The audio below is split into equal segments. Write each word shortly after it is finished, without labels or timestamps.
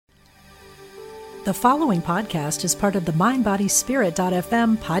The following podcast is part of the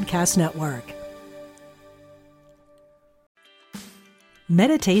MindBodySpirit.fm podcast network.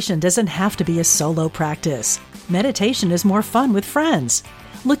 Meditation doesn't have to be a solo practice. Meditation is more fun with friends.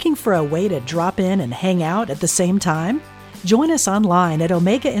 Looking for a way to drop in and hang out at the same time? Join us online at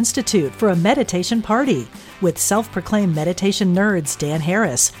Omega Institute for a meditation party with self-proclaimed meditation nerds Dan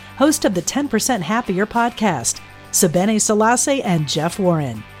Harris, host of the 10% Happier podcast, Sabene Selassie, and Jeff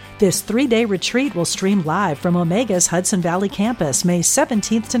Warren. This 3-day retreat will stream live from Omega's Hudson Valley campus May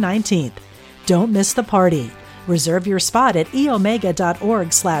 17th to 19th. Don't miss the party. Reserve your spot at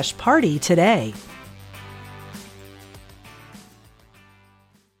eomega.org/party today.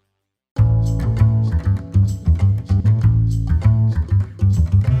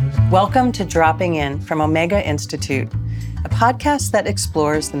 Welcome to Dropping In from Omega Institute, a podcast that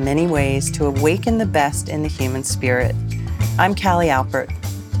explores the many ways to awaken the best in the human spirit. I'm Callie Alpert.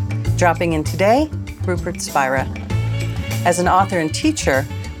 Dropping in today, Rupert Spira. As an author and teacher,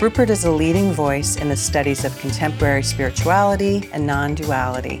 Rupert is a leading voice in the studies of contemporary spirituality and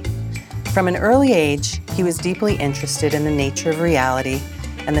non-duality. From an early age, he was deeply interested in the nature of reality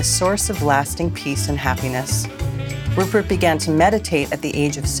and the source of lasting peace and happiness. Rupert began to meditate at the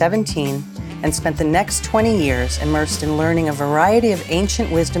age of 17 and spent the next 20 years immersed in learning a variety of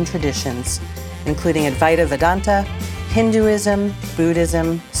ancient wisdom traditions, including Advaita Vedanta, Hinduism,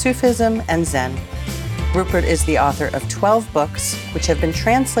 Buddhism, Sufism, and Zen. Rupert is the author of 12 books, which have been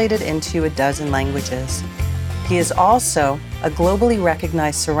translated into a dozen languages. He is also a globally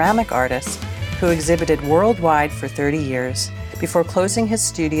recognized ceramic artist who exhibited worldwide for 30 years before closing his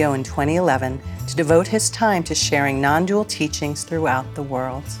studio in 2011 to devote his time to sharing non-dual teachings throughout the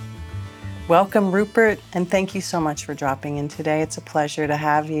world. Welcome, Rupert, and thank you so much for dropping in today. It's a pleasure to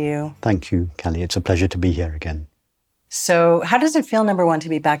have you. Thank you, Callie. It's a pleasure to be here again. So how does it feel, number one, to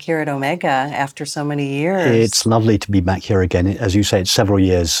be back here at Omega after so many years? It's lovely to be back here again. As you say, it's several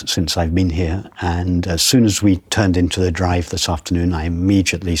years since I've been here. And as soon as we turned into the drive this afternoon, I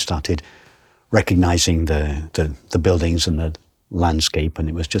immediately started recognizing the buildings and the landscape. And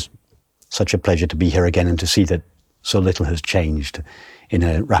it was just such a pleasure to be here again and to see that so little has changed in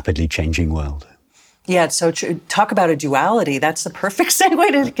a rapidly changing world. Yeah, it's so true. Talk about a duality. That's the perfect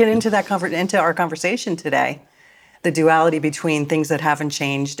segue to get into into our conversation today. The duality between things that haven't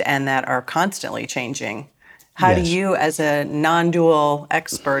changed and that are constantly changing. How do you, as a non-dual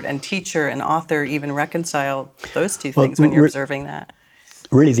expert and teacher and author, even reconcile those two things when you're observing that?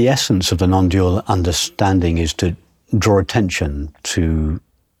 Really, the essence of the non-dual understanding is to draw attention to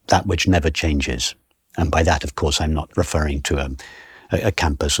that which never changes. And by that, of course, I'm not referring to a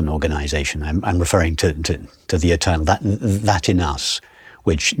campus, an organization. I'm referring to the eternal, that in us,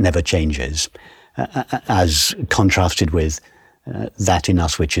 which never changes. As contrasted with that in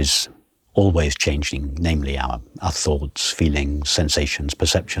us which is always changing, namely our thoughts, feelings, sensations,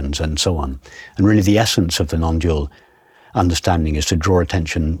 perceptions, and so on. And really the essence of the non-dual understanding is to draw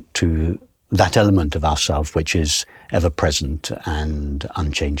attention to that element of ourself which is ever present and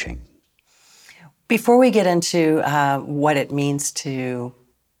unchanging. Before we get into what it means to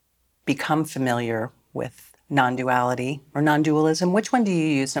become familiar with non-duality or non-dualism, which one do you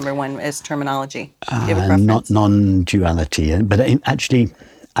use, number one, as terminology? Do you have a preference? Not non-duality, but actually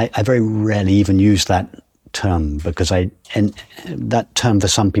I very rarely even use that term because that term for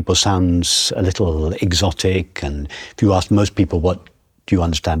some people sounds a little exotic, and if you ask most people what do you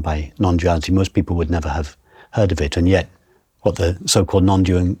understand by non-duality, most people would never have heard of it, and yet what the so-called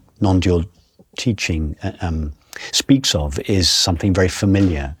non-dual teaching speaks of is something very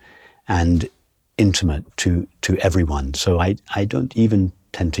familiar and intimate to everyone. So I don't even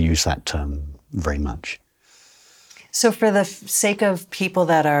tend to use that term very much. So for the sake of people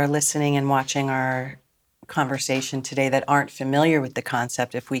that are listening and watching our conversation today that aren't familiar with the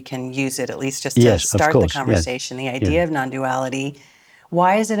concept, if we can use it at least just to start the conversation, the idea of non-duality,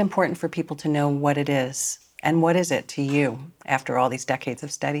 why is it important for people to know what it is? And what is it to you after all these decades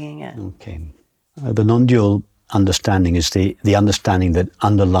of studying it? Okay. The non-dual understanding is the understanding that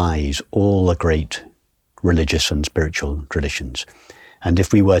underlies all the great religious and spiritual traditions. And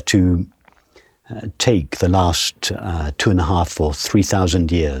if we were to take the last 2.5 or 3,000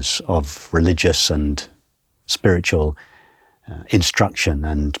 years of religious and spiritual instruction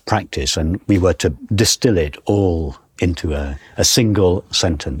and practice, and we were to distill it all into a single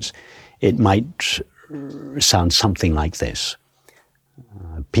sentence, it might sound something like this.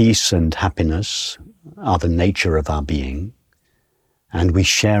 Peace and happiness are the nature of our being, and we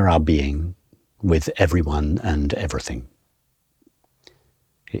share our being with everyone and everything.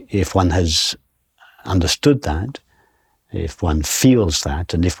 If one has understood that, if one feels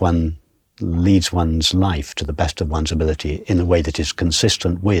that, and if one leads one's life to the best of one's ability in a way that is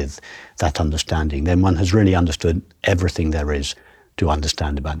consistent with that understanding, then one has really understood everything there is to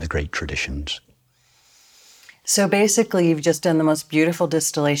understand about the great traditions. So basically, you've just done the most beautiful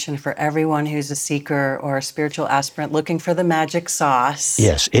distillation for everyone who's a seeker or a spiritual aspirant looking for the magic sauce.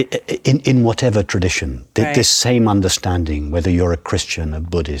 Yes, in whatever tradition, Right. this same understanding, whether you're a Christian, a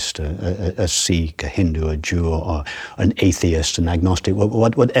Buddhist, a Sikh, a Hindu, a Jew, or an atheist, an agnostic,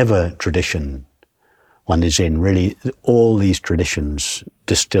 whatever tradition one is in, really, all these traditions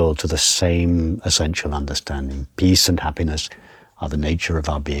distill to the same essential understanding. Peace and happiness are the nature of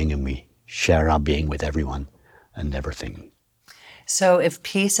our being, and we share our being with everyone and everything. So if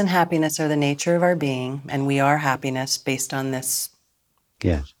peace and happiness are the nature of our being, and we are happiness based on this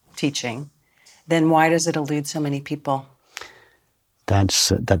Yes. teaching, then why does it elude so many people? That's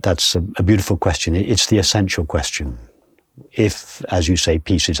a beautiful question. It's the essential question. If, as you say,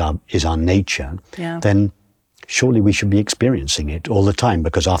 peace is our nature, then surely we should be experiencing it all the time,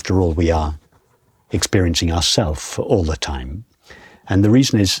 because after all, we are experiencing ourselves all the time. And the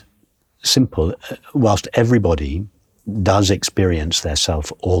reason is simple. Whilst everybody does experience their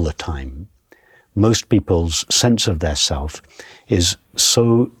self all the time, most people's sense of their self is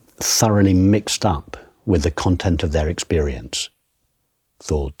so thoroughly mixed up with the content of their experience,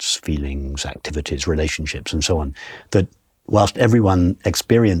 thoughts, feelings, activities, relationships, and so on, that whilst everyone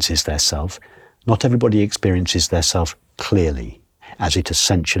experiences their self, not everybody experiences their self clearly, as it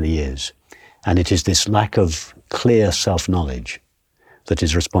essentially is. And it is this lack of clear self-knowledge that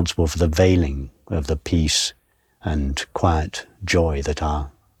is responsible for the veiling of the peace and quiet joy that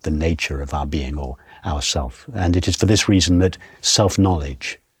are the nature of our being or our self. And it is for this reason that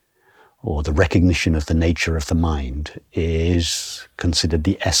self-knowledge, or the recognition of the nature of the mind, is considered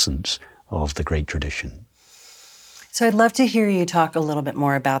the essence of the great tradition. So I'd love to hear you talk a little bit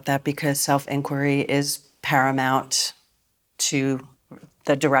more about that, because self-inquiry is paramount to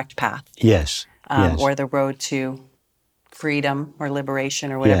the direct path. Yes. Yes. Or the road to freedom or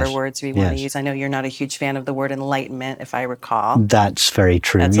liberation, or whatever words we want to use. I know you're not a huge fan of the word enlightenment, if I recall. That's very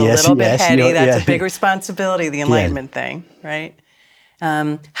true. That's a little bit heady. That's a big responsibility, the enlightenment thing, right?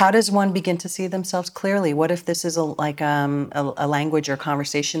 How does one begin to see themselves clearly? What if this is a language or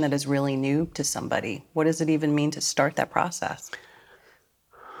conversation that is really new to somebody? What does it even mean to start that process?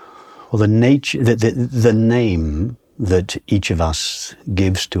 Well, the name that each of us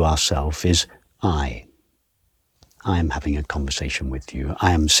gives to ourselves is I. I am having a conversation with you.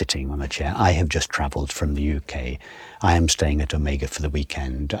 I am sitting on a chair. I have just travelled from the UK. I am staying at Omega for the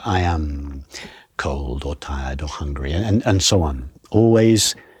weekend. I am cold or tired or hungry, and so on.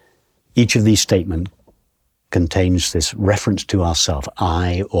 Always, each of these statements contains this reference to ourself,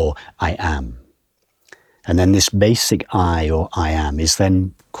 I or I am. And then this basic I or I am is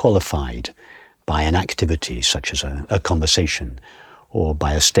then qualified by an activity such as a conversation, or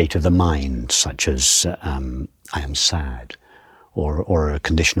by a state of the mind such as I am sad, or a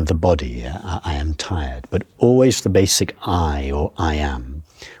condition of the body, I am tired. But always the basic I or I am,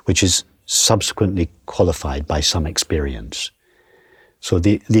 which is subsequently qualified by some experience. So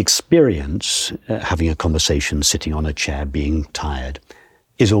the experience, having a conversation, sitting on a chair, being tired,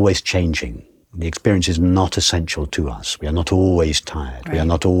 is always changing. The experience is not essential to us. We are not always tired. Right. We are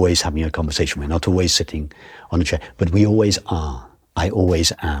not always having a conversation. We're not always sitting on a chair, but we always are. I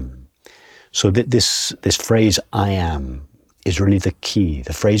always am. So this phrase, I am, is really the key.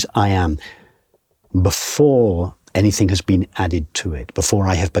 The phrase, I am, before anything has been added to it, before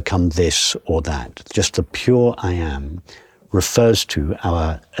I have become this or that, just the pure I am refers to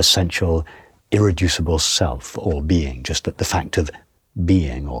our essential, irreducible self or being, just the fact of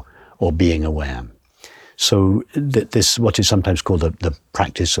being or being aware. So this, what is sometimes called the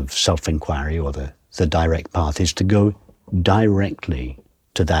practice of self-inquiry, or the direct path, is to go directly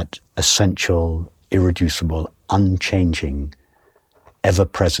to that essential, irreducible, unchanging,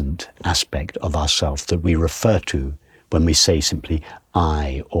 ever-present aspect of ourself that we refer to when we say simply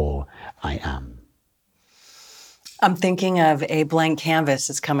I or I am. I'm thinking of a blank canvas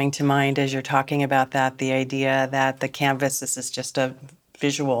is coming to mind as you're talking about that, the idea that the canvas, this is just a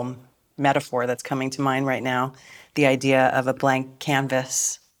visual metaphor that's coming to mind right now, the idea of a blank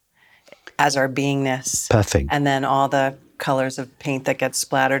canvas as our beingness. Perfect. And then all the colors of paint that get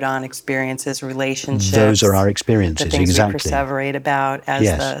splattered on, experiences, relationships. Those are our experiences, the things exactly. we perseverate about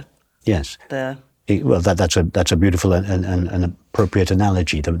as well, that's a beautiful and appropriate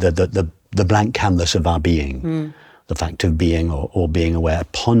analogy. The blank canvas of our being, the fact of being or being aware,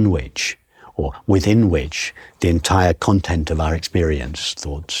 upon which or within which the entire content of our experience,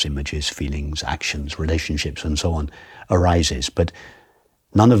 thoughts, images, feelings, actions, relationships, and so on, arises. But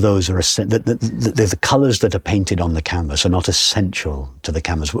None of those are the colors that are painted on the canvas are not essential to the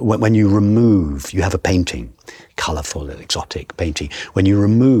canvas. When you remove, you have a painting, colorful, exotic painting. When you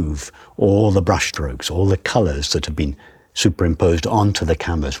remove all the brushstrokes, all the colors that have been superimposed onto the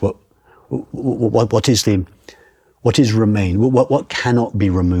canvas, what cannot be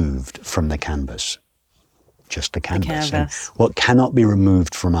removed from the canvas? Just the canvas. What cannot be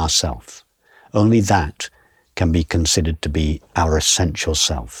removed from ourself? Only that can be considered to be our essential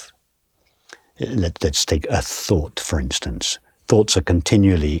self. Let's take a thought, for instance. Thoughts are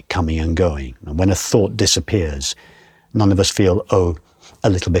continually coming and going. And when a thought disappears, none of us feel, oh, a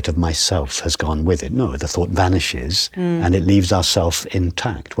little bit of myself has gone with it. No, the thought vanishes and it leaves ourself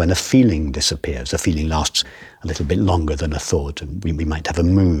intact. When a feeling disappears, a feeling lasts a little bit longer than a thought. And we might have a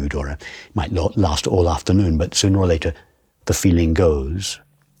mood or it might last all afternoon, but sooner or later the feeling goes,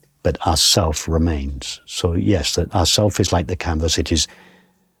 but our self remains. So yes, that our self is like the canvas. It is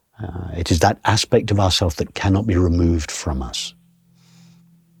that aspect of ourself that cannot be removed from us.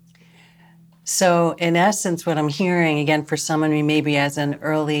 So in essence, what I'm hearing, again, for someone who maybe as an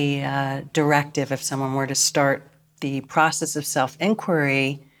early directive, if someone were to start the process of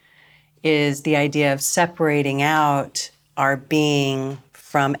self-inquiry, is the idea of separating out our being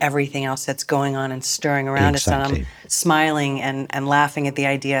from everything else that's going on and stirring around us. And I'm smiling and laughing at the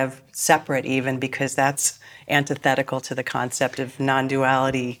idea of separate even, because that's antithetical to the concept of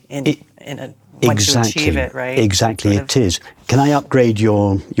non-duality once you achieve it, right? Exactly, it is. Can I upgrade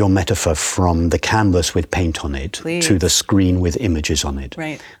your metaphor from the canvas with paint on it to the screen with images on it?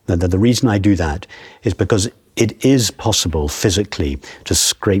 Right. The reason I do that is because it is possible physically to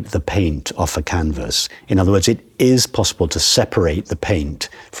scrape the paint off a canvas. In other words, it is possible to separate the paint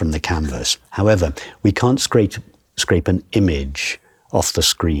from the canvas. However, we can't scrape an image off the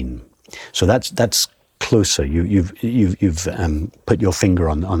screen. So that's closer. You've put your finger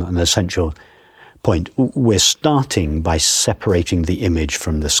on an essential point. We're starting by separating the image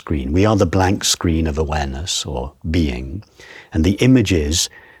from the screen. We are the blank screen of awareness or being, and the images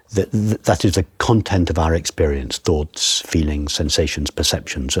that is the content of our experience, thoughts, feelings, sensations,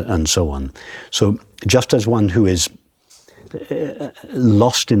 perceptions, and so on. So just as one who is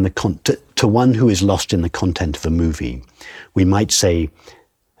lost in to one who is lost in the content of a movie, we might say,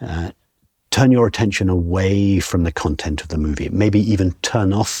 turn your attention away from the content of the movie. Maybe even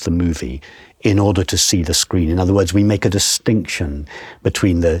turn off the movie in order to see the screen. In other words, we make a distinction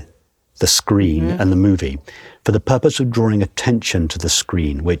between the screen and the movie for the purpose of drawing attention to the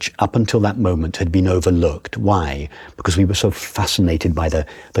screen, which up until that moment had been overlooked. Why? Because we were so fascinated by the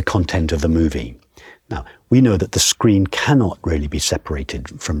content of the movie. Now, we know that the screen cannot really be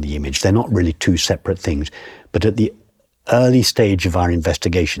separated from the image. They're not really two separate things. But at the early stage of our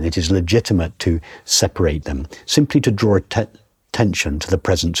investigation, it is legitimate to separate them, simply to draw attention to the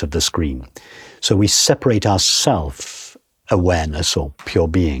presence of the screen. So we separate our self-awareness or pure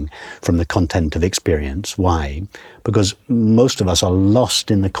being from the content of experience. Why? Because most of us are lost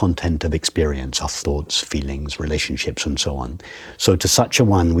in the content of experience, our thoughts, feelings, relationships, and so on. So to such a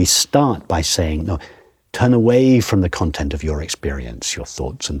one, we start by saying, no, turn away from the content of your experience, your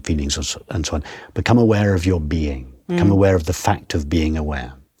thoughts and feelings and so on. Become aware of your being. Become aware of the fact of being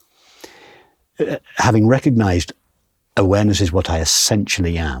aware. Having recognized awareness is what I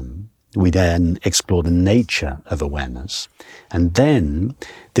essentially am, we then explore the nature of awareness. And then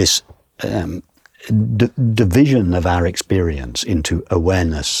this division of our experience into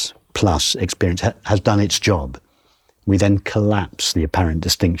awareness plus experience has done its job. We then collapse the apparent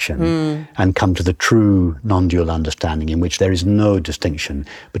distinction and come to the true non-dual understanding in which there is no distinction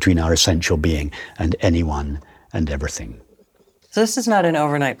between our essential being and anyone and everything. So this is not an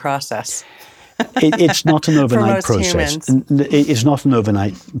overnight process. It's not an overnight process. Humans. It's not an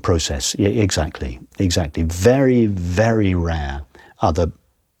overnight process. Yeah, exactly. Very, very rare are the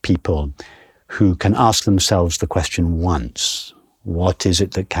people who can ask themselves the question once, what is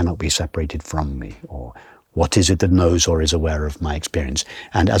it that cannot be separated from me? Or what is it that knows or is aware of my experience?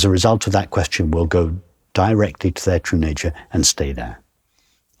 And as a result of that question, will go directly to their true nature and stay there.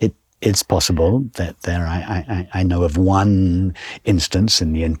 It's possible that I know of one instance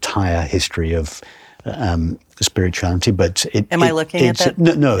in the entire history of spirituality, but Am I looking at that?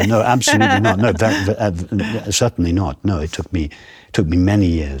 No, absolutely not. No, certainly not. No, it took me many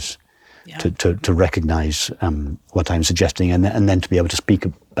years to recognize what I'm suggesting, and then to be able to speak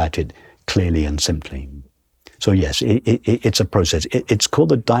about it clearly and simply. So yes, it's a process. It's called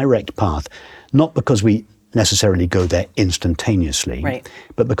the direct path, not because we necessarily go there instantaneously, right,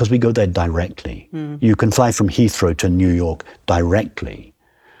 but because we go there directly. You can fly from Heathrow to New York directly,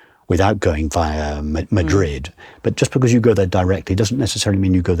 without going via Madrid. But just because you go there directly doesn't necessarily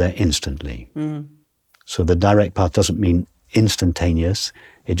mean you go there instantly. So the direct path doesn't mean instantaneous.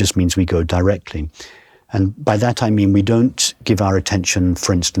 It just means we go directly. And by that I mean we don't give our attention,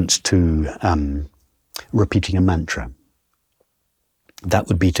 for instance, to repeating a mantra. That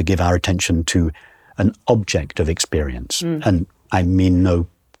would be to give our attention to an object of experience. And I mean no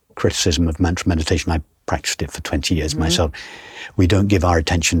criticism of mantra meditation. I practiced it for 20 years myself. We don't give our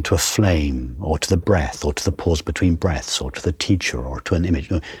attention to a flame or to the breath or to the pause between breaths or to the teacher or to an image.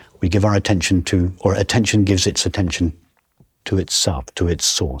 No, we give our attention to, or attention gives its attention to itself, to its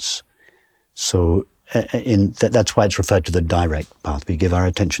source. So that's why it's referred to the direct path. We give our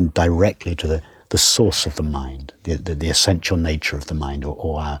attention directly to the source of the mind, the essential nature of the mind,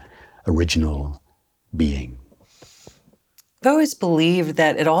 or our original being. I've always believed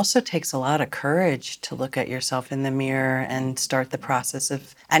that it also takes a lot of courage to look at yourself in the mirror and start the process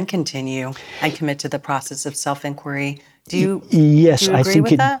of, and continue and commit to the process of self-inquiry. Yes, do you I agree think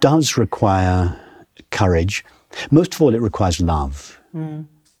with it that? does require courage. Most of all, it requires love.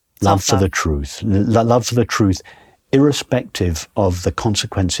 Love for the truth. Love for the truth, irrespective of the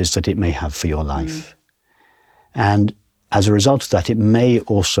consequences that it may have for your life. And as a result of that, it may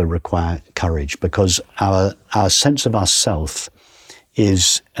also require courage, because our sense of ourself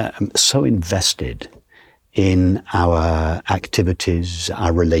is so invested in our activities,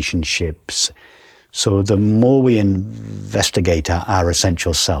 our relationships. So the more we investigate our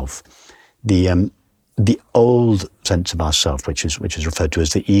essential self, the old sense of ourself, which is referred to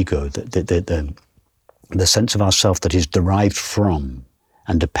as the ego, the sense of ourself that is derived from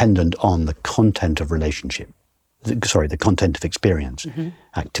and dependent on the content of relationship. The content of experience,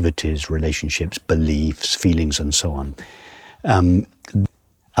 activities, relationships, beliefs, feelings, and so on.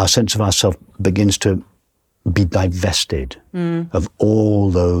 Our sense of ourself begins to be divested of all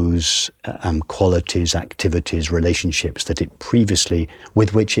those qualities, activities, relationships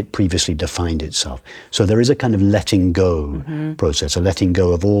with which it previously defined itself. So there is a kind of letting go process, a letting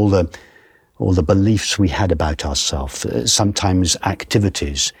go of all the beliefs we had about ourselves, sometimes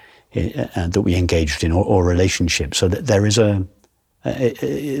activities that we engaged in, or relationships. So that there is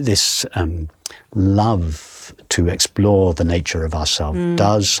this love to explore the nature of ourselves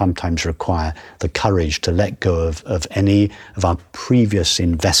does sometimes require the courage to let go of any of our previous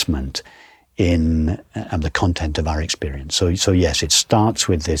investment in the content of our experience. So yes, it starts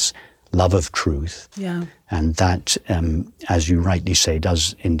with this love of truth, and that, as you rightly say,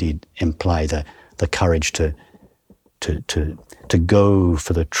 does indeed imply the courage to go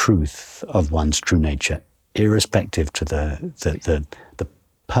for the truth of one's true nature, irrespective to the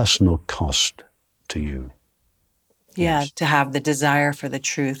personal cost to you. Yeah, to have the desire for the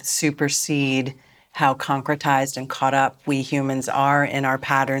truth supersede how concretized and caught up we humans are in our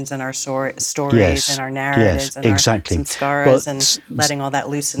patterns and our stories and our narratives and exactly. our samskaras, and letting all that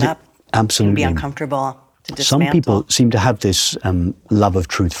loosen up Absolutely. can be uncomfortable to dismantle. Some people seem to have this love of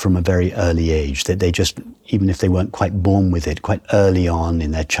truth from a very early age, that they just, even if they weren't quite born with it, quite early on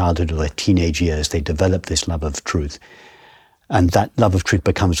in their childhood or their teenage years, they develop this love of truth. And that love of truth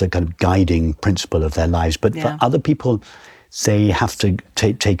becomes a kind of guiding principle of their lives. But for other people, they have to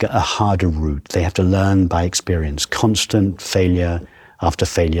take a harder route. They have to learn by experience, constant failure after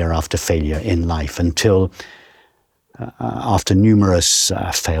failure after failure in life, until after numerous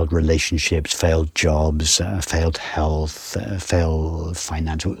failed relationships, failed jobs, failed health, failed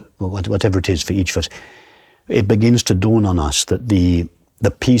finance, whatever it is for each of us, it begins to dawn on us that the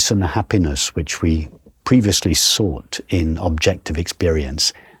peace and the happiness which we previously sought in objective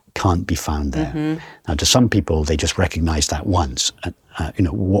experience can't be found there. Now, to some people, they just recognize that once.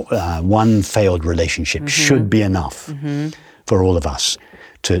 One failed relationship should be enough for all of us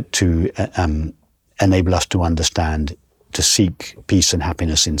to enable us to understand, to seek peace and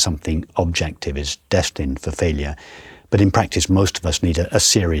happiness in something objective is destined for failure. But in practice, most of us need a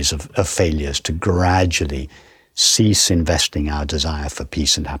series of failures to gradually cease investing our desire for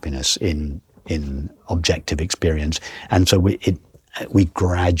peace and happiness in objective experience. And so we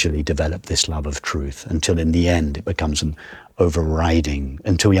gradually develop this love of truth until in the end it becomes an overriding,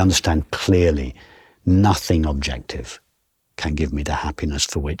 until we understand clearly nothing objective can give me the happiness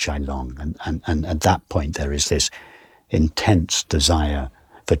for which I long. And at that point there is this intense desire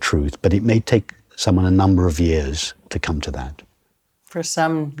for truth, but it may take someone a number of years to come to that. For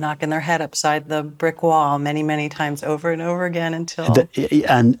some, knocking their head upside the brick wall many, many times over and over again until...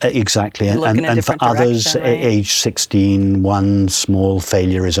 Exactly. And for others, right? Age 16, one small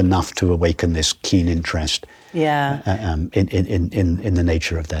failure is enough to awaken this keen interest in the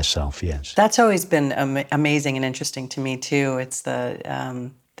nature of their self, yes. That's always been amazing and interesting to me, too. It's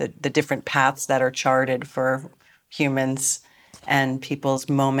the the different paths that are charted for humans and people's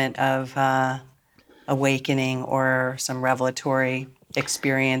moment of awakening or some revelatory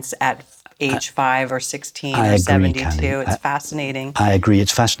experience at age 5 or 16 I or agree, 72. Callie. It's fascinating. I agree.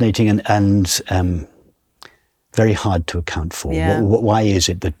 It's fascinating and very hard to account for. Yeah. Why is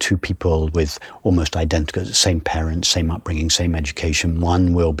it that two people with almost identical, same parents, same upbringing, same education,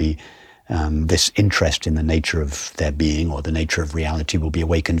 one will be this interest in the nature of their being or the nature of reality will be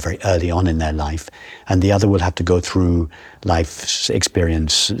awakened very early on in their life, and the other will have to go through life's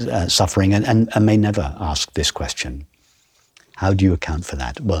experience, suffering, and may never ask this question. How do you account for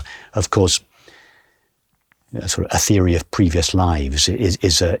that? Well, of course, sort of a theory of previous lives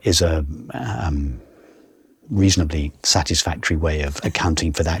is a reasonably satisfactory way of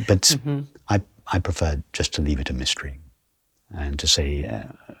accounting for that, but I prefer just to leave it a mystery and to say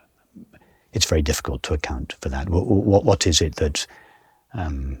it's very difficult to account for that. What is it that,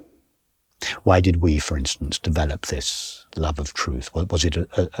 why did we, for instance, develop this love of truth? Was it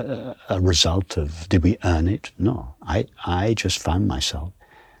a result of, did we earn it? No, I just found myself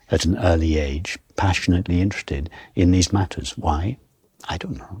at an early age passionately interested in these matters. Why? I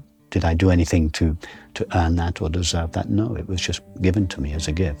don't know. Did I do anything to earn that or deserve that? No, it was just given to me as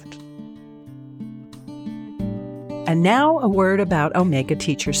a gift. And now a word about Omega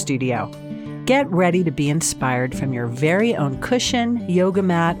Teacher Studio. Get ready to be inspired from your very own cushion, yoga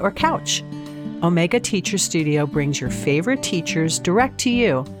mat, or couch. Omega Teacher Studio brings your favorite teachers direct to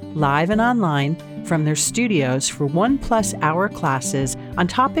you, live and online, from their studios for 1+ hour classes on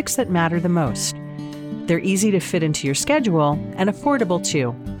topics that matter the most. They're easy to fit into your schedule and affordable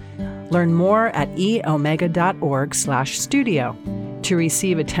too. Learn more at eomega.org/studio. To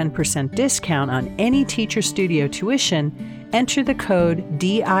receive a 10% discount on any Teacher Studio tuition, enter the code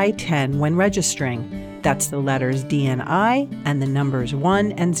DI10 when registering. That's the letters DNI and the numbers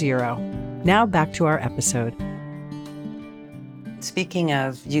 1 and 0. Now back to our episode. Speaking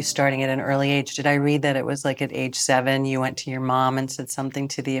of you starting at an early age, did I read that it was like at age 7 you went to your mom and said something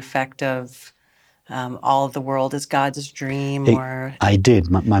to the effect of all of the world is God's dream? Or I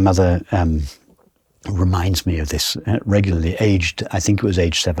did. My mother reminds me of this regularly. I think it was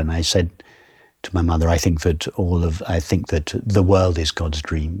age 7. I said to my mother, I think that the world is God's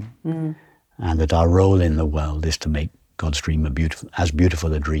dream, and that our role in the world is to make God's dream as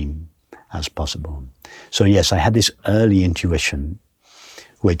beautiful a dream as possible. So yes, I had this early intuition,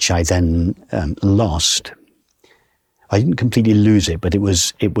 which I then lost. I didn't completely lose it, but it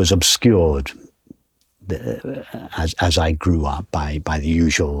was obscured as I grew up by the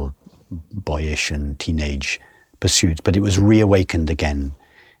usual boyish and teenage pursuits. But it was reawakened again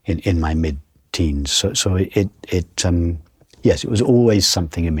in my mid-teens. So yes, it was always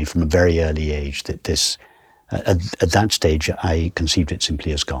something in me from a very early age that this. At that stage, I conceived it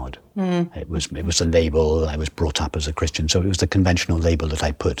simply as God. It was a label. I was brought up as a Christian, so it was the conventional label that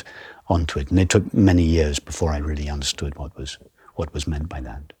I put onto it. And it took many years before I really understood what was meant by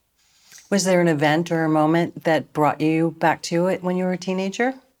that. was there an event or a moment that brought you back to it when you were a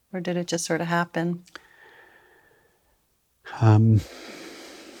teenager, or did it just sort of happen? I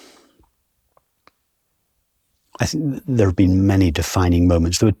think there have been many defining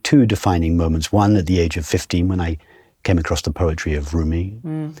moments. There were 2 defining moments. One at the age of 15 when I came across the poetry of Rumi.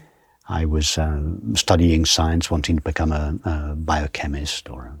 I was studying science, wanting to become a biochemist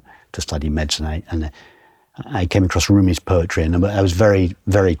or to study medicine. And I came across Rumi's poetry, and I was very,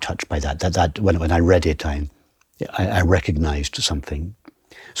 very touched by that. That when I read it, I recognized something.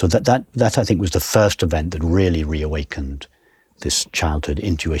 So that I think was the first event that really reawakened this childhood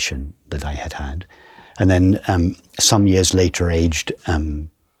intuition that I had had. And then some years later, aged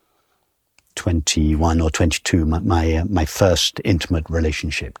 21 or 22, my first intimate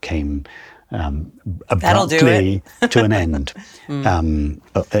relationship came abruptly to an end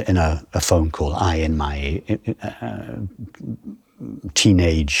in a phone call. I, in my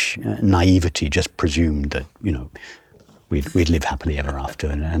teenage naivety, just presumed that we'd live happily ever after,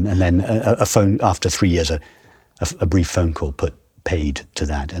 and then a phone after 3 years, a brief phone call put paid to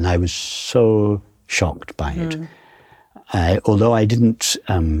that, and I was so shocked by it. Although I didn't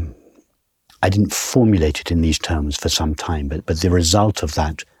formulate it in these terms for some time, but the result of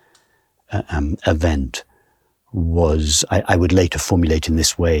that event was I would later formulate in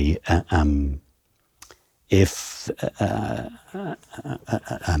this way: if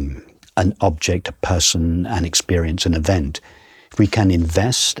an object, a person, an experience, an event, if we can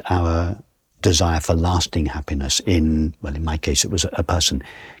invest our desire for lasting happiness in my case it was a person,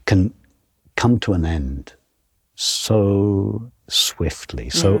 can come to an end so swiftly,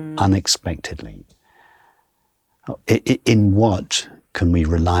 so unexpectedly, in what can we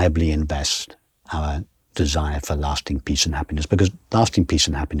reliably invest our desire for lasting peace and happiness? Because lasting peace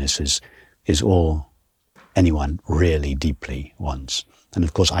and happiness is all anyone really deeply wants. And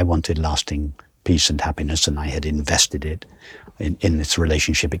of course, I wanted lasting peace and happiness, and I had invested it in this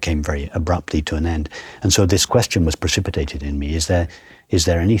relationship. It came very abruptly to an end. And so this question was precipitated in me: is there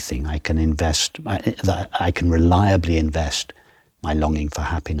anything I can invest, that I can reliably invest my longing for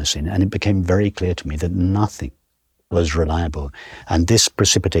happiness in? And it became very clear to me that nothing was reliable. And this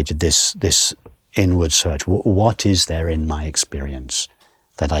precipitated this inward search. What is there in my experience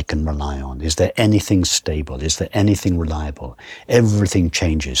that I can rely on? Is there anything stable? Is there anything reliable? Everything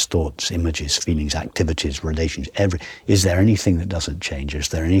changes: thoughts, images, feelings, activities, relations. Is there anything that doesn't change? Is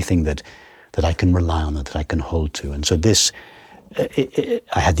there anything that I can rely on, that I can hold to? And so this,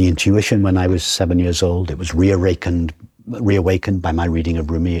 I had the intuition when I was 7 years old. It was reawakened by my reading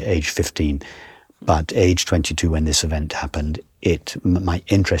of Rumi at age 15. But age 22, when this event happened, my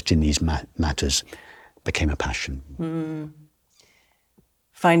interest in these matters became a passion.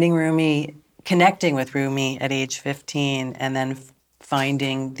 Finding Rumi, connecting with Rumi at age 15, and then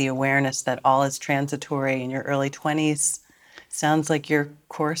finding the awareness that all is transitory in your early 20s. Sounds like your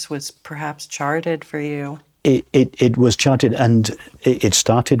course was perhaps charted for you. It was charted, and it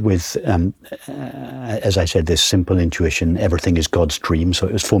started with, as I said, this simple intuition: everything is God's dream. So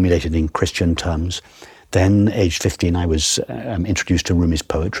it was formulated in Christian terms. Then, age 15, I was introduced to Rumi's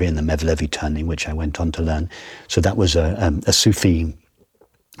poetry and the Mevlevi turning, which I went on to learn. So that was a Sufi.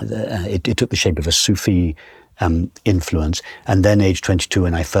 It took the shape of a Sufi influence. And then, age 22,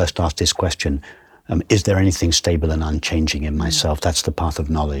 when I first asked this question, is there anything stable and unchanging in myself? That's the path of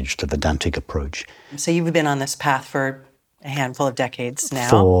knowledge, the Vedantic approach. So you've been on this path for a handful of decades now.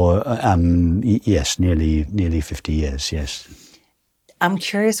 For, yes, nearly 50 years, yes. I'm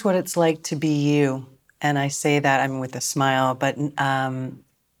curious what it's like to be you. And I say that, with a smile, but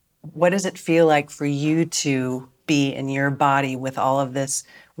what does it feel like for you to be in your body with all of this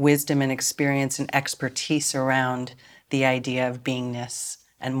wisdom and experience and expertise around the idea of beingness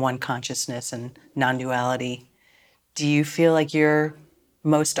and one consciousness and non-duality? Do you feel like you're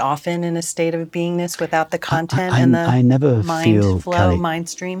most often in a state of beingness without the content and the I never feel, flow, Kelly, mind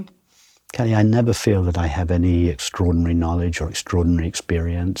stream? Kelly, I never feel that I have any extraordinary knowledge or extraordinary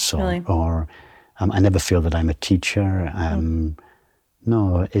experience, Really? or I never feel that I'm a teacher.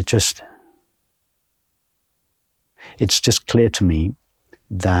 No, it's just clear to me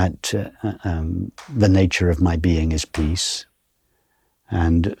that the nature of my being is peace.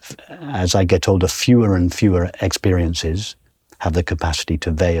 And as I get older, fewer and fewer experiences have the capacity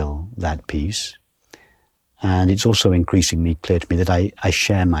to veil that peace. And it's also increasingly clear to me that I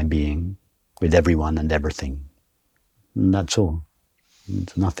share my being with everyone and everything. And that's all.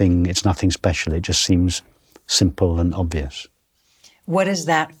 It's nothing special. It just seems simple and obvious. What does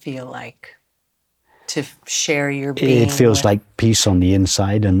that feel like, to share your being? It feels like peace on the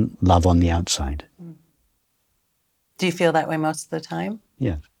inside and love on the outside. Do you feel that way most of the time?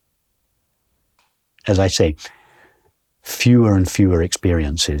 Yes. As I say, fewer and fewer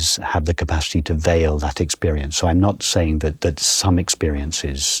experiences have the capacity to veil that experience. So I'm not saying that some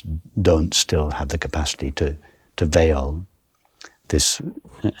experiences don't still have the capacity to veil this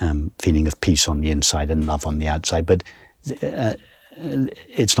feeling of peace on the inside and love on the outside, but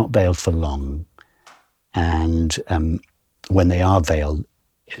it's not veiled for long. And when they are veiled,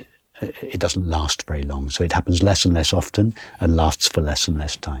 it doesn't last very long. So it happens less and less often and lasts for less and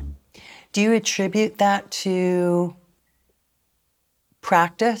less time. Do you attribute that to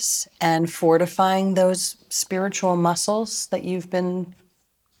practice and fortifying those spiritual muscles that you've been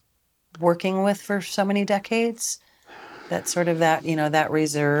working with for so many decades? That sort of that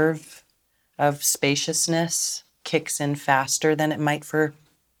reserve of spaciousness kicks in faster than it might for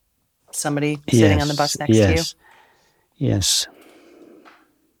somebody sitting on the bus next to you? Yes.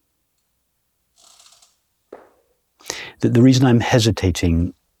 The reason I'm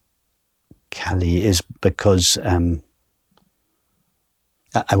hesitating, Callie, is because I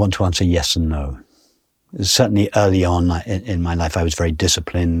want to answer yes and no. Certainly early on in my life, I was very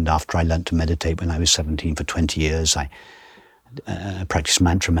disciplined. After I learned to meditate when I was 17 for 20 years, I practiced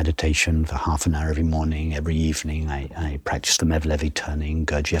mantra meditation for half an hour every morning, every evening. I practiced the Mevlevi turning,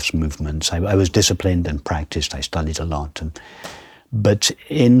 Gurdjieff's movements. I was disciplined and practiced. I studied a lot. But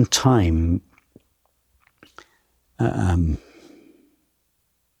in time,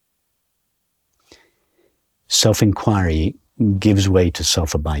 self-inquiry gives way to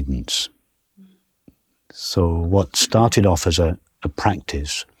self-abidance. So what started off as a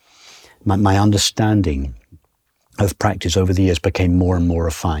practice, my understanding of practice over the years became more and more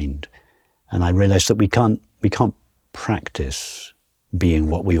refined. And I realized that we can't practice being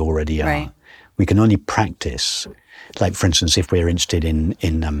what we already are. Right. We can only practice. Like, for instance, if we're interested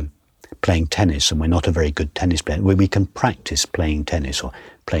in playing tennis and we're not a very good tennis player, we can practice playing tennis or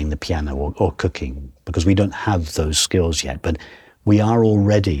playing the piano or cooking, because we don't have those skills yet. But we are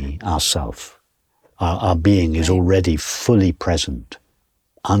already ourself. Our being is already fully present,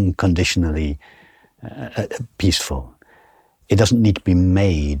 unconditionally peaceful. It doesn't need to be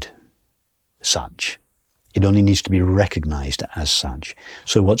made such. It only needs to be recognized as such.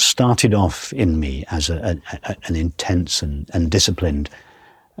 So what started off in me as an intense and disciplined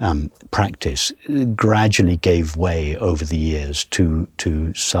practice gradually gave way over the years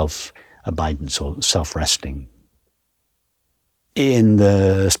to self-abidance or self-resting. In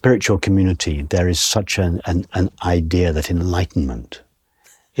the spiritual community, there is such an idea that enlightenment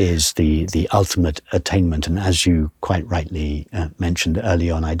is the ultimate attainment. And as you quite rightly mentioned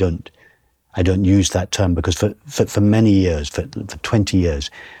early on, I don't use that term because for many years, for 20 years,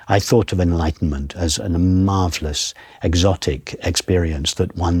 I thought of enlightenment as a marvelous, exotic experience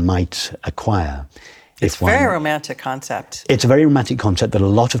that one might acquire. It's a very romantic concept. It's a very romantic concept that a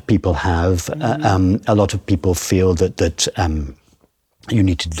lot of people have. A lot of people feel that you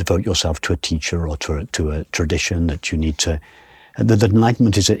need to devote yourself to a teacher or to a tradition, that you need to... That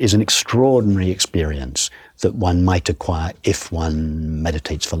enlightenment is an extraordinary experience that one might acquire if one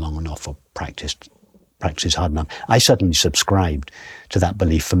meditates for long enough or practices hard enough. I certainly subscribed to that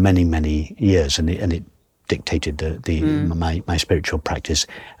belief for many, many years, and it dictated my spiritual practice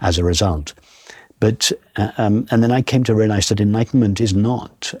as a result. But and then I came to realize that enlightenment is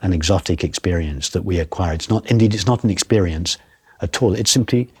not an exotic experience that we acquire. It's not an experience at all. It's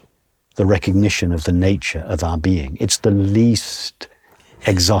simply the recognition of the nature of our being. It's the least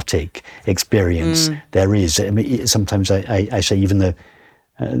exotic experience there is. I mean, sometimes I say even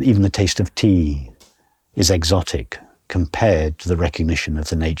the taste of tea is exotic compared to the recognition of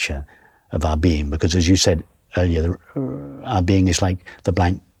the nature of our being. Because as you said earlier, our being is like the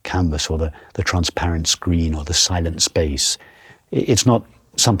blank canvas or the transparent screen or the silent space. It's not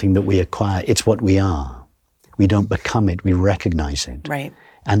something that we acquire. It's what we are. We don't become it. We recognize it. Right.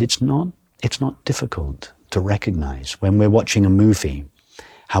 And it's not difficult to recognize when we're watching a movie,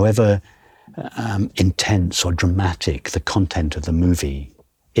 however intense or dramatic the content of the movie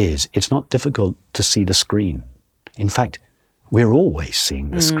is. It's not difficult to see the screen. In fact, we're always seeing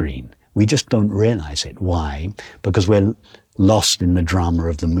the screen. We just don't realize it. Why? Because we're lost in the drama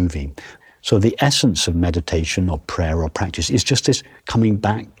of the movie. So the essence of meditation or prayer or practice is just this coming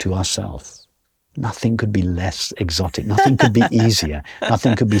back to ourselves. Nothing could be less exotic. Nothing could be easier.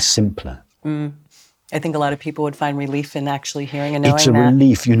 Nothing could be simpler. I think a lot of people would find relief in actually hearing and knowing that.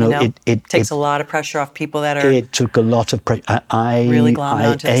 It's a relief, It takes a lot of pressure off people that are... It took a lot of pressure. I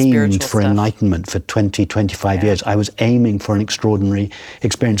aimed for enlightenment for 20, 25 years. I was aiming for an extraordinary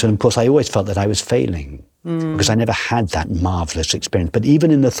experience. And of course, I always felt that I was failing because I never had that marvelous experience. But even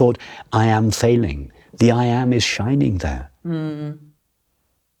in the thought, I am failing, the I am is shining there.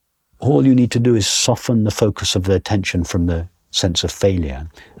 All you need to do is soften the focus of the attention from the sense of failure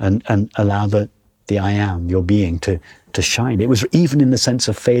and allow the I am, your being, to shine. It was even in the sense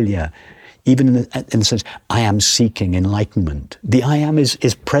of failure, even in the sense, I am seeking enlightenment. The I am is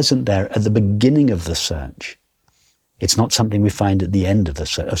present there at the beginning of the search. It's not something we find at the end of the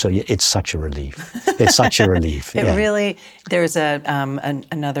search. So it's such a relief. It's such a relief. Really, there's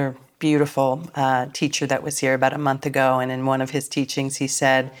another beautiful teacher that was here about a month ago, and in one of his teachings he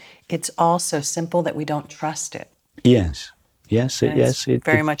said, it's all so simple that we don't trust it. Yes. It's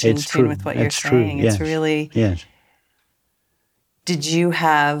very much in tune with what you're saying. Yes. It's really... Yes. Did you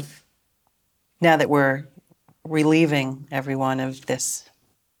have, now that we're relieving everyone of this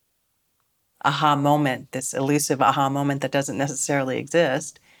aha moment, this elusive aha moment that doesn't necessarily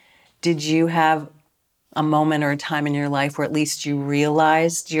exist, did you have a moment or a time in your life where at least you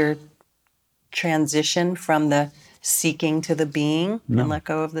realized your transition from the seeking to the being and let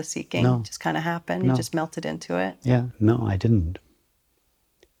go of the seeking? No. It just kind of happened? You just melted into it? Yeah, no, I didn't.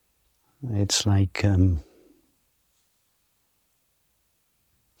 It's like,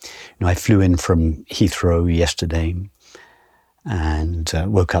 I flew in from Heathrow yesterday and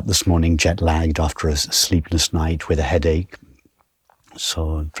woke up this morning jet-lagged after a sleepless night with a headache.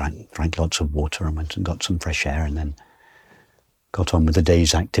 So drank lots of water and went and got some fresh air and then got on with the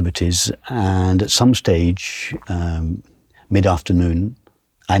day's activities. And at some stage, mid-afternoon,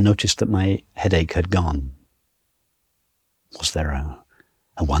 I noticed that my headache had gone. Was there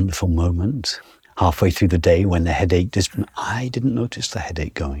a wonderful moment halfway through the day when the headache I didn't notice the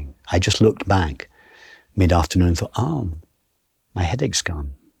headache going. I just looked back mid-afternoon and thought, my headache's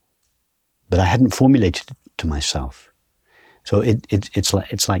gone. But I hadn't formulated it to myself. So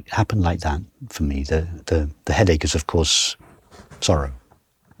it's like happened like that for me. The headache is, of course, sorrow,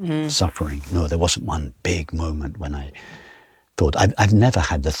 suffering. No, there wasn't one big moment when I thought. I've never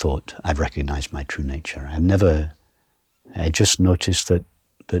had the thought I've recognized my true nature. I just noticed that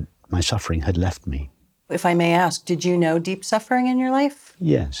my suffering had left me. If I may ask, did you know deep suffering in your life?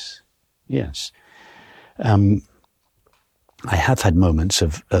 Yes. I have had moments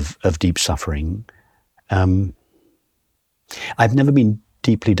of deep suffering. I've never been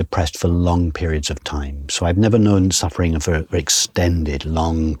deeply depressed for long periods of time, so I've never known suffering for an extended,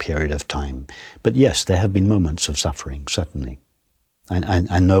 long period of time. But yes, there have been moments of suffering, certainly.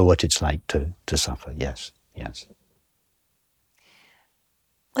 I know what it's like to suffer, yes.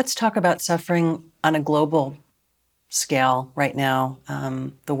 Let's talk about suffering on a global scale right now.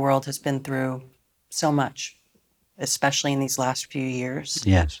 The world has been through so much, especially in these last few years.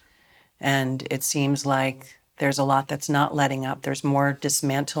 Yes. And it seems like there's a lot that's not letting up. There's more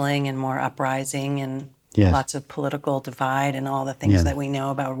dismantling and more uprising and lots of political divide and all the things that we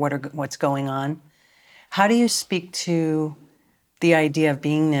know about what's going on. How do you speak to the idea of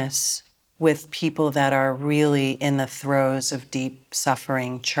beingness with people that are really in the throes of deep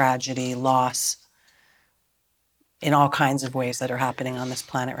suffering, tragedy, loss, in all kinds of ways that are happening on this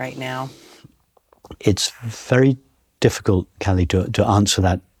planet right now? It's very difficult, Callie, to answer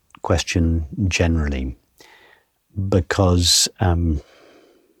that question generally, because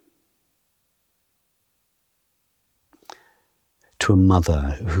to a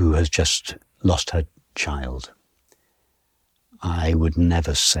mother who has just lost her child, I would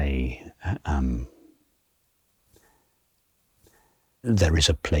never say there is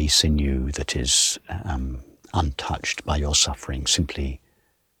a place in you that is untouched by your suffering. Simply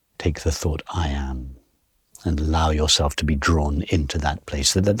take the thought, I am, and allow yourself to be drawn into that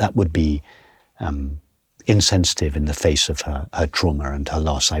place. That would be insensitive in the face of her trauma and her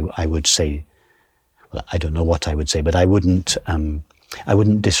loss. I would say, well, I don't know what I would say, but I wouldn't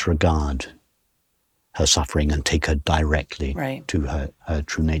disregard her suffering and take her directly to her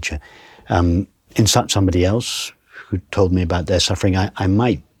true nature. In somebody else who told me about their suffering, I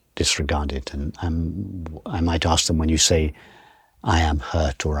might disregard it, and I might ask them, when you say, I am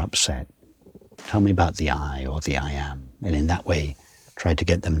hurt or upset, tell me about the I or the I am. And in that way, try to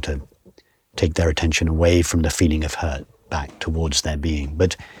get them to take their attention away from the feeling of hurt back towards their being.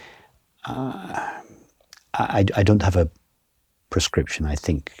 But I don't have a prescription. I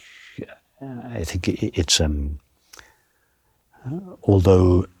think it's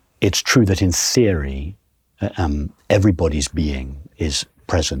although it's true that in theory everybody's being is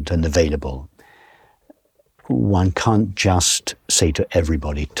present and available, one can't just say to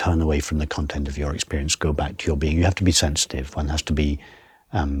everybody, turn away from the content of your experience, go back to your being. You have to be sensitive. One has to be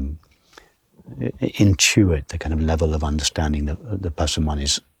intuit the kind of level of understanding that the person one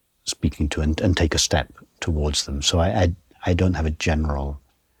is speaking to, and take a step towards them. So I don't have a general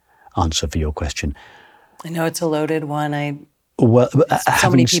answer for your question. I know it's a loaded one. Well, so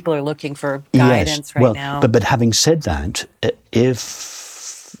many people are looking for guidance now. But having said that,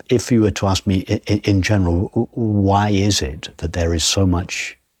 if you were to ask me in general, why is it that there is so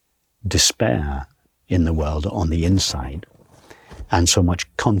much despair in the world on the inside and so much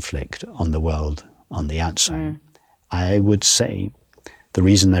conflict on the world on the outside? I would say the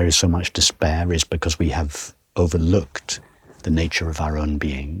reason there is so much despair is because we have overlooked the nature of our own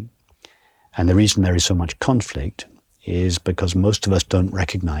being. And the reason there is so much conflict is because most of us don't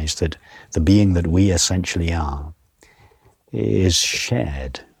recognize that the being that we essentially are is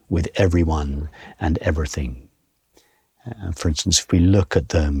shared with everyone and everything. For instance, if we look at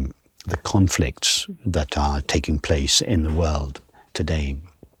the conflicts that are taking place in the world today,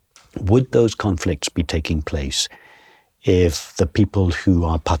 would those conflicts be taking place if the people who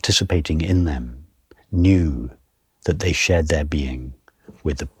are participating in them knew that they shared their being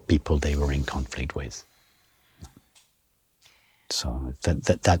with the people they were in conflict with? So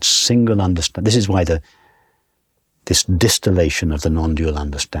that single understanding, this is why this distillation of the non-dual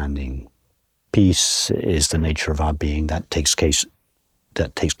understanding, peace is the nature of our being, that takes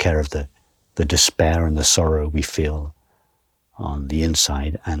care of the despair and the sorrow we feel on the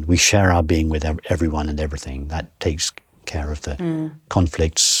inside, and we share our being with everyone and everything. That takes care of the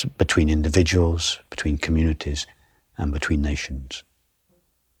conflicts between individuals, between communities, and between nations.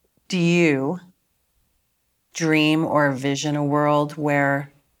 Do you dream or vision a world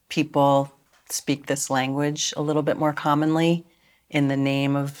where people speak this language a little bit more commonly in the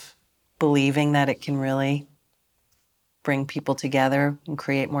name of believing that it can really bring people together and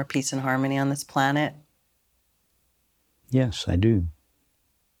create more peace and harmony on this planet? Yes, I do.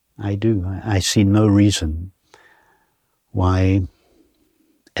 I see no reason why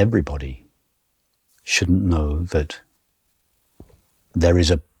everybody shouldn't know that there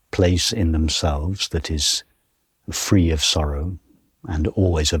is a place in themselves that is free of sorrow and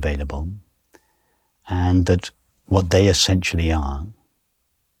always available, and that what they essentially are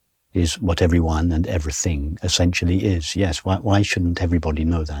is what everyone and everything essentially is. Yes, why shouldn't everybody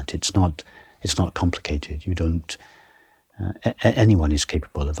know that? It's not complicated. You don't. Anyone is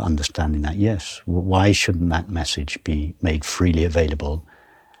capable of understanding that. Yes, why shouldn't that message be made freely available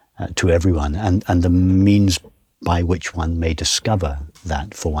to everyone, and the means by which one may discover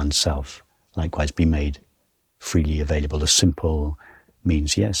that for oneself likewise be made freely available? A simple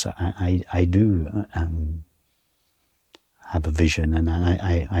means, yes, I do have a vision, and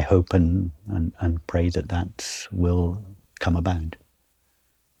I hope and pray that will come about.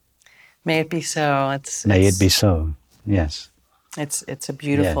 May it be so. May it be so. Yes. It's a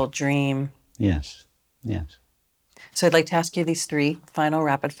beautiful dream. Yes. Yes. So I'd like to ask you these 3 final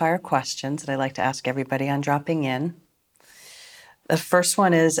rapid-fire questions that I like to ask everybody on dropping in. The first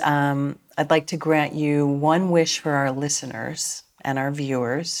one is, I'd like to grant you one wish for our listeners and our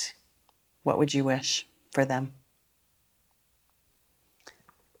viewers. What would you wish for them?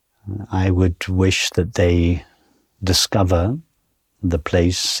 I would wish that they discover the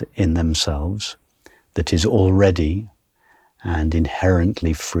place in themselves that is already and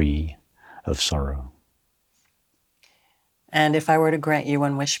inherently free of sorrow. And if I were to grant you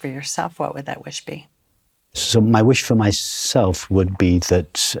one wish for yourself, what would that wish be? So my wish for myself would be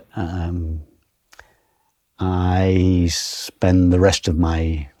that I spend the rest of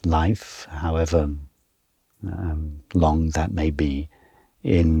my life, however long that may be,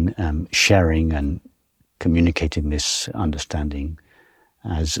 in sharing and communicating this understanding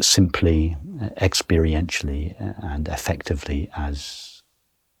as simply, experientially, and effectively as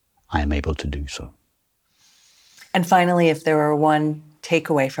I am able to do so. And finally, if there were one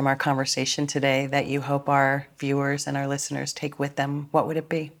takeaway from our conversation today that you hope our viewers and our listeners take with them, what would it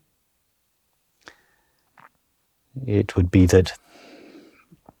be? It would be that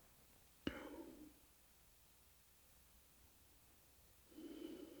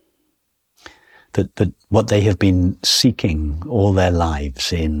what they have been seeking all their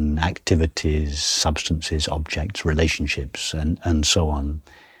lives in activities, substances, objects, relationships, and so on,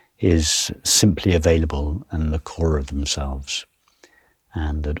 is simply available in the core of themselves,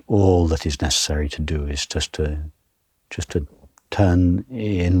 and that all that is necessary to do is just to turn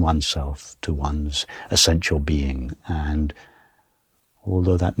in oneself to one's essential being. And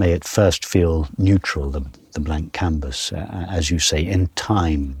although that may at first feel neutral, the blank canvas, as you say, in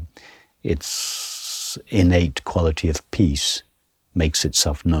time, its innate quality of peace makes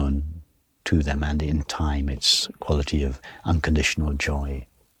itself known to them, and in time its quality of unconditional joy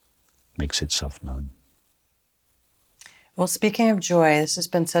makes itself known. Well, speaking of joy, this has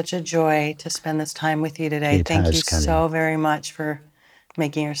been such a joy to spend this time with you today. Thank you Kelly. so very much for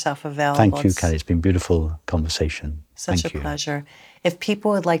making yourself available. Thank you, Kelly. It's been a beautiful conversation. Such a pleasure. If people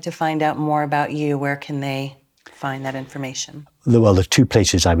would like to find out more about you, where can they find that information? Well, the 2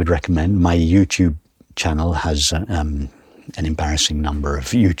 places I would recommend. My YouTube channel has an embarrassing number of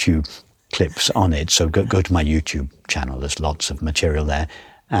YouTube clips on it, so go to my YouTube channel. There's lots of material there.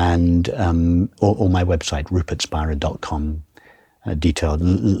 And or my website, rupertspira.com, detailed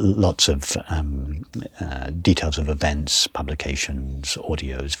lots of details of events, publications,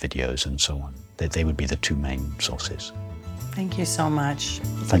 audios, videos, and so on. They would be the 2 main sources. Thank you so much.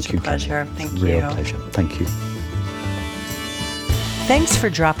 Thank you, pleasure. Kelly. Thank you. Real pleasure. Thank you. Thanks for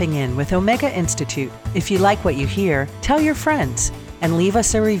dropping in with Omega Institute. If you like what you hear, tell your friends and leave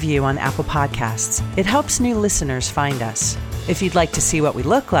us a review on Apple Podcasts. It helps new listeners find us. If you'd like to see what we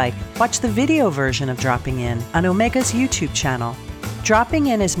look like, watch the video version of Dropping In on Omega's YouTube channel. Dropping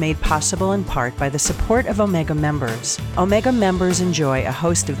In is made possible in part by the support of Omega members. Omega members enjoy a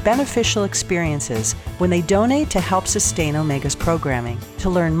host of beneficial experiences when they donate to help sustain Omega's programming. To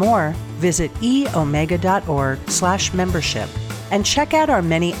learn more, visit eomega.org/membership and check out our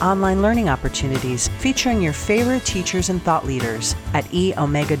many online learning opportunities featuring your favorite teachers and thought leaders at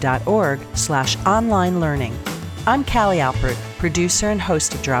eomega.org/online learning. I'm Callie Alpert, producer and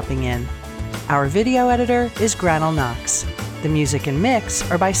host of Dropping In. Our video editor is Granell Knox. The music and mix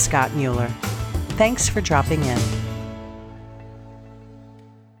are by Scott Mueller. Thanks for dropping in.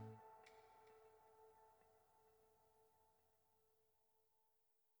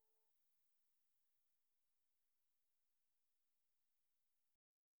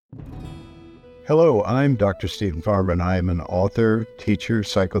 Hello, I'm Dr. Stephen Farber, and I am an author, teacher,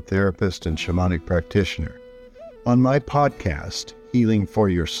 psychotherapist, and shamanic practitioner. On my podcast, Healing for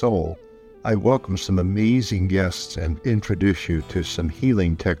Your Soul, I welcome some amazing guests and introduce you to some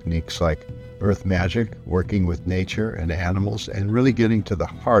healing techniques like earth magic, working with nature and animals, and really getting to the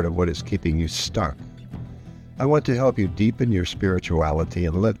heart of what is keeping you stuck. I want to help you deepen your spirituality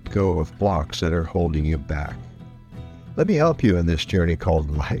and let go of blocks that are holding you back. Let me help you in this journey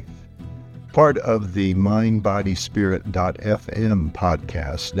called life. Part of the mindbodyspirit.fm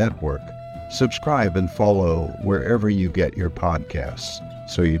podcast network. Subscribe and follow wherever you get your podcasts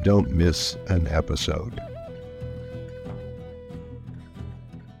so you don't miss an episode.